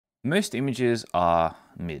Most images are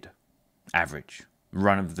mid, average,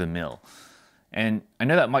 run of the mill. And I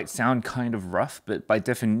know that might sound kind of rough, but by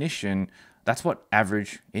definition, that's what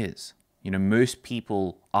average is. Most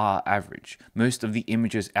people are average. Most of the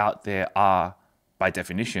images out there are, by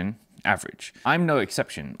definition, average. I'm no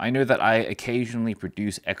exception. I know that I occasionally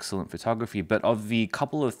produce excellent photography, but of the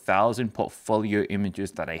couple of thousand portfolio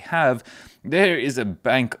images that I have, there is a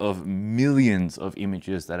bank of millions of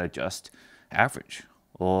images that are just average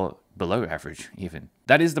or below average even.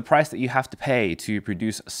 That is the price that you have to pay to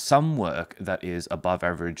produce some work that is above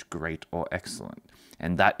average, great, or excellent.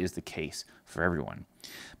 And that is the case for everyone.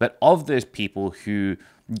 But of those people who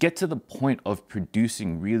get to the point of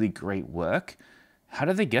producing really great work, how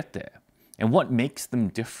do they get there? And what makes them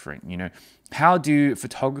different? How do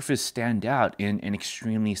photographers stand out in an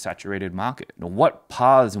extremely saturated market? What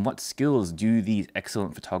paths and what skills do these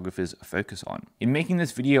excellent photographers focus on? In making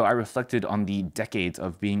this video, I reflected on the decades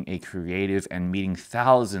of being a creative and meeting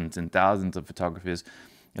thousands and thousands of photographers,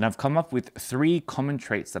 and I've come up with 3 common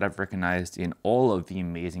traits that I've recognized in all of the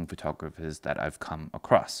amazing photographers that I've come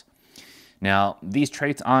across. Now, these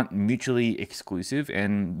traits aren't mutually exclusive,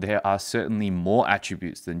 and there are certainly more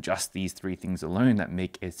attributes than just these 3 things alone that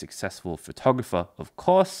make a successful photographer, of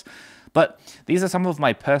course. But these are some of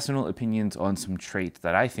my personal opinions on some traits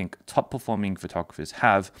that I think top performing photographers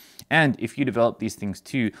have. And if you develop these things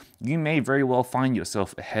too, you may very well find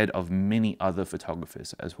yourself ahead of many other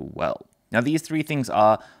photographers as well. Now, these 3 things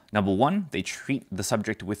are: number 1, they treat the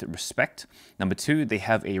subject with respect. Number 2, they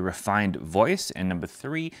have a refined voice. And number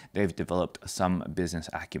 3, they've developed some business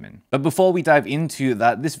acumen. But before we dive into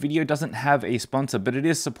that, this video doesn't have a sponsor, but it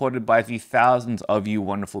is supported by the thousands of you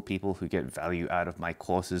wonderful people who get value out of my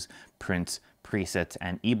courses, prints, presets,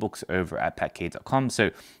 and ebooks over at patkay.com.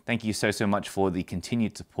 So thank you so much for the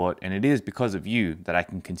continued support. And it is because of you that I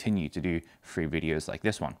can continue to do free videos like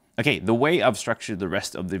this one. Okay, the way I've structured the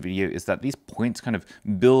rest of the video is that these points kind of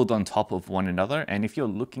build on top of one another. And if you're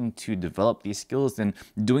looking to develop these skills, then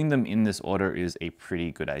doing them in this order is a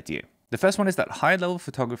pretty good idea. The first one is that high-level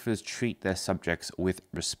photographers treat their subjects with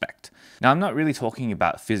respect. Now, I'm not really talking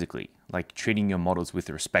about physically, like treating your models with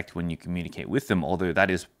respect when you communicate with them, although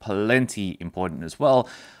that is plenty important as well.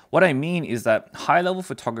 What I mean is that high-level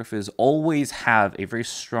photographers always have a very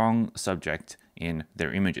strong subject in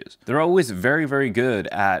their images. They're always very good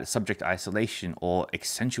at subject isolation or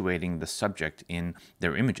accentuating the subject in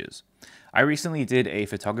their images. I recently did a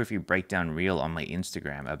photography breakdown reel on my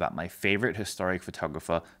Instagram about my favorite historic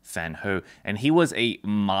photographer, Fan Ho, and he was a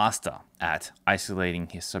master at isolating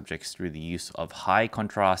his subjects through the use of high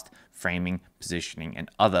contrast, framing, positioning, and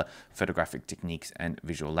other photographic techniques and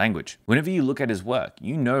visual language. Whenever you look at his work,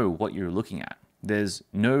 you know what you're looking at. There's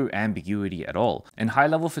no ambiguity at all. And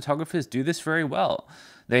high-level photographers do this very well.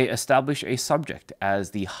 They establish a subject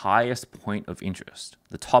as the highest point of interest,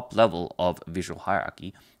 the top level of visual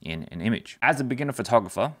hierarchy in an image. As a beginner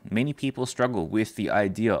photographer, many people struggle with the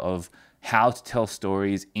idea of how to tell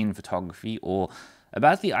stories in photography, or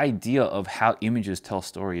about the idea of how images tell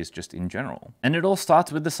stories just in general. And it all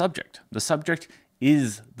starts with the subject. The subject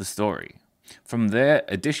is the story. From there,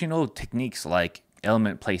 additional techniques like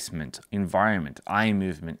element placement, environment, eye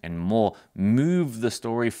movement, and more move the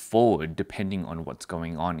story forward depending on what's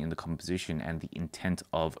going on in the composition and the intent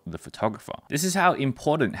of the photographer. This is how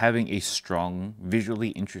important having a strong, visually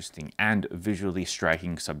interesting, and visually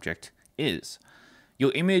striking subject is.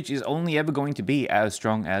 Your image is only ever going to be as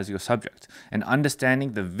strong as your subject, and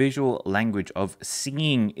understanding the visual language of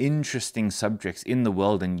seeing interesting subjects in the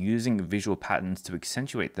world and using visual patterns to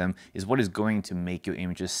accentuate them is what is going to make your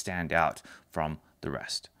images stand out from the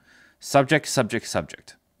rest. Subject, subject,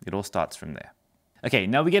 subject. It all starts from there. Okay,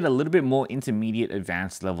 now we get a little bit more intermediate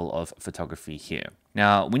advanced level of photography here.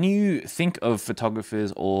 Now, when you think of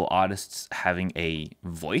photographers or artists having a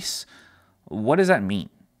voice, what does that mean?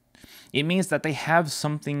 It means that they have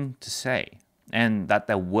something to say and that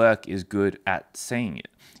their work is good at saying it.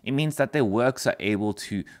 It means that their works are able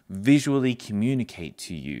to visually communicate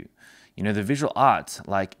to you. The visual arts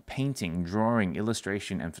like painting, drawing,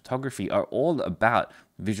 illustration, and photography are all about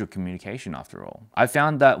visual communication after all. I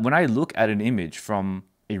found that when I look at an image from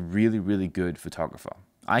a really good photographer,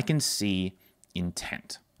 I can see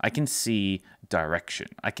intent. I can see direction.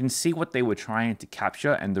 I can see what they were trying to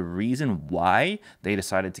capture and the reason why they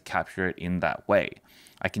decided to capture it in that way.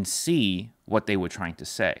 I can see what they were trying to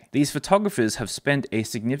say. These photographers have spent a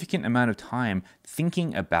significant amount of time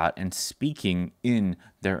thinking about and speaking in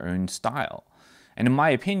their own style. And in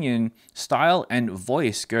my opinion, style and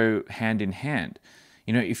voice go hand in hand.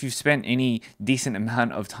 You know, if you've spent any decent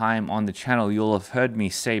amount of time on the channel, you'll have heard me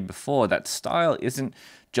say before that style isn't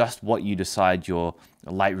just what you decide your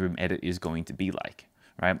Lightroom edit is going to be like,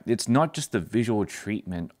 right? It's not just the visual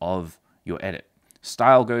treatment of your edit.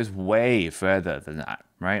 Style goes way further than that,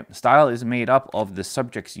 right? Style is made up of the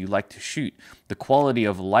subjects you like to shoot, the quality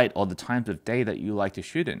of light or the times of day that you like to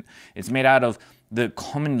shoot in. It's made out of the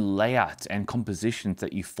common layouts and compositions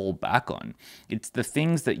that you fall back on. It's the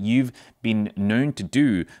things that you've been known to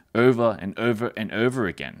do over and over and over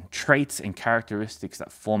again, traits and characteristics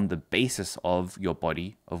that form the basis of your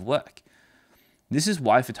body of work. This is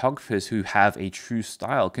why photographers who have a true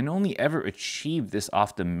style can only ever achieve this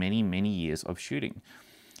after many, many years of shooting.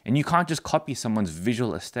 And you can't just copy someone's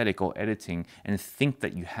visual aesthetic or editing and think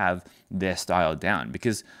that you have their style down,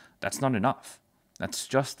 because that's not enough. That's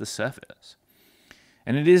just the surface.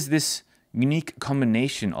 And it is this unique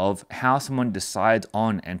combination of how someone decides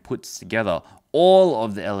on and puts together all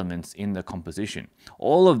of the elements in the composition,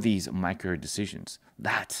 all of these micro decisions.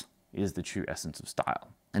 That is the true essence of style.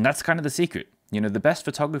 And that's kind of the secret. You know, the best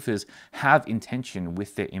photographers have intention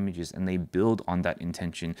with their images, and they build on that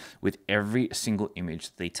intention with every single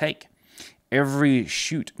image they take. Every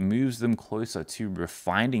shoot moves them closer to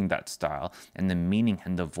refining that style and the meaning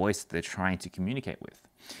and the voice that they're trying to communicate with.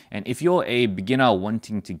 And if you're a beginner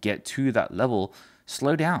wanting to get to that level,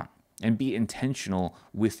 slow down and be intentional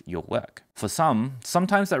with your work. For some,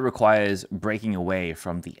 sometimes that requires breaking away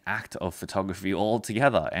from the act of photography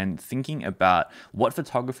altogether and thinking about what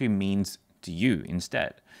photography means to you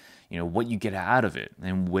instead. You know, what you get out of it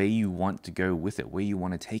and where you want to go with it, where you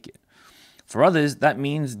want to take it. For others, that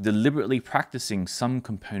means deliberately practicing some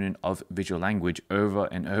component of visual language over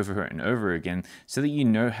and over and over again so that you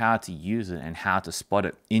know how to use it and how to spot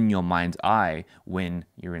it in your mind's eye when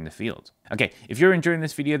you're in the field. Okay, if you're enjoying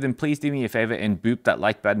this video, then please do me a favor and boop that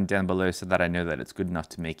like button down below so that I know that it's good enough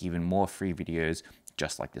to make even more free videos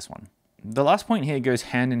just like this one. The last point here goes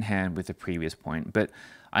hand in hand with the previous point, but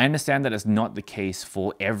I understand that it's not the case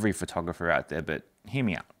for every photographer out there, but hear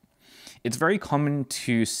me out. It's very common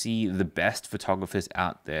to see the best photographers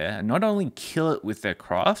out there not only kill it with their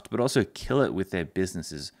craft, but also kill it with their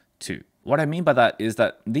businesses too. What I mean by that is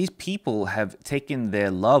that these people have taken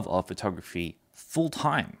their love of photography full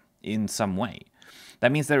time in some way.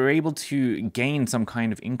 That means they're able to gain some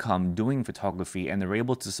kind of income doing photography, and they're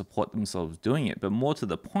able to support themselves doing it. But more to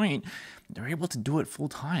the point, they're able to do it full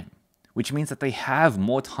time, which means that they have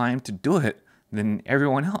more time to do it than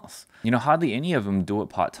everyone else. You know, hardly any of them do it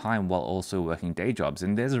part-time while also working day jobs,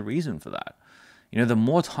 and there's a reason for that. You know, the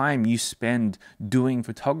more time you spend doing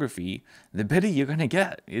photography, the better you're gonna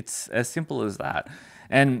get. It's as simple as that.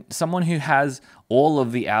 And someone who has all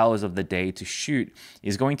of the hours of the day to shoot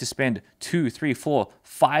is going to spend 2, 3, 4,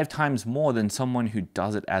 5 times more than someone who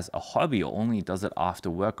does it as a hobby or only does it after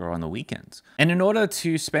work or on the weekends. And in order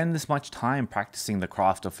to spend this much time practicing the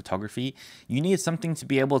craft of photography, you need something to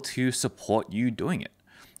be able to support you doing it.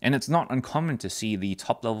 And it's not uncommon to see the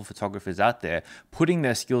top level photographers out there putting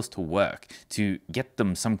their skills to work to get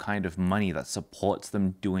them some kind of money that supports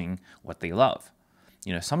them doing what they love.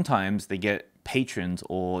 You know, sometimes they get patrons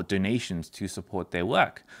or donations to support their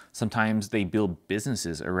work. Sometimes they build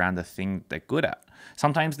businesses around the thing they're good at.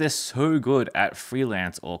 Sometimes they're so good at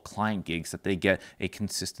freelance or client gigs that they get a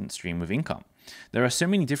consistent stream of income. There are so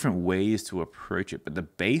many different ways to approach it, but the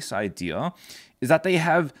base idea is that they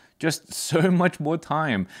have just so much more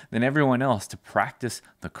time than everyone else to practice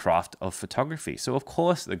the craft of photography. So of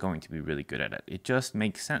course they're going to be really good at it. It just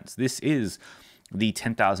makes sense. This is the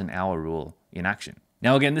 10,000 hour rule in action.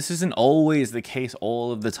 Now, again, this isn't always the case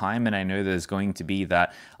all of the time, and I know there's going to be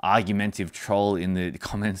that argumentative troll in the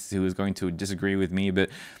comments who is going to disagree with me, but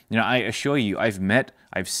you know, I assure you, I've met,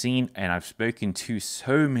 I've seen, and I've spoken to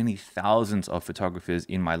so many thousands of photographers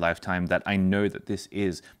in my lifetime that I know that this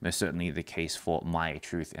is most certainly the case for my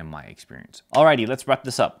truth and my experience. Alrighty, let's wrap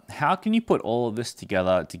this up. How can you put all of this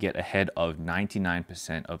together to get ahead of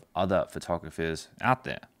 99% of other photographers out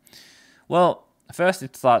there? Well, first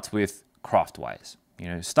it starts with craft-wise. You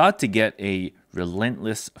know, start to get a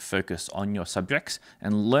relentless focus on your subjects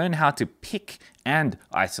and learn how to pick and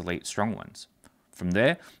isolate strong ones. From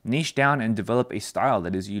there, niche down and develop a style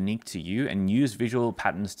that is unique to you and use visual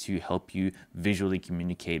patterns to help you visually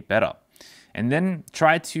communicate better. And then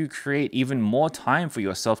try to create even more time for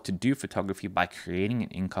yourself to do photography by creating an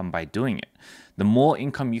income by doing it. The more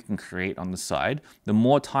income you can create on the side, the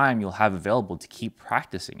more time you'll have available to keep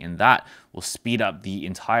practicing, and that will speed up the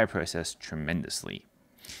entire process tremendously.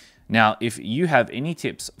 Now, if you have any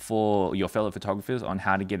tips for your fellow photographers on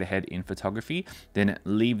how to get ahead in photography, then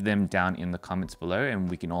leave them down in the comments below and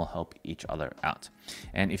we can all help each other out.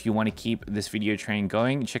 And if you want to keep this video train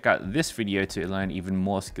going, check out this video to learn even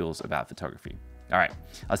more skills about photography. All right,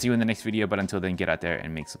 I'll see you in the next video, but until then, get out there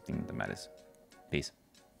and make something that matters. Peace.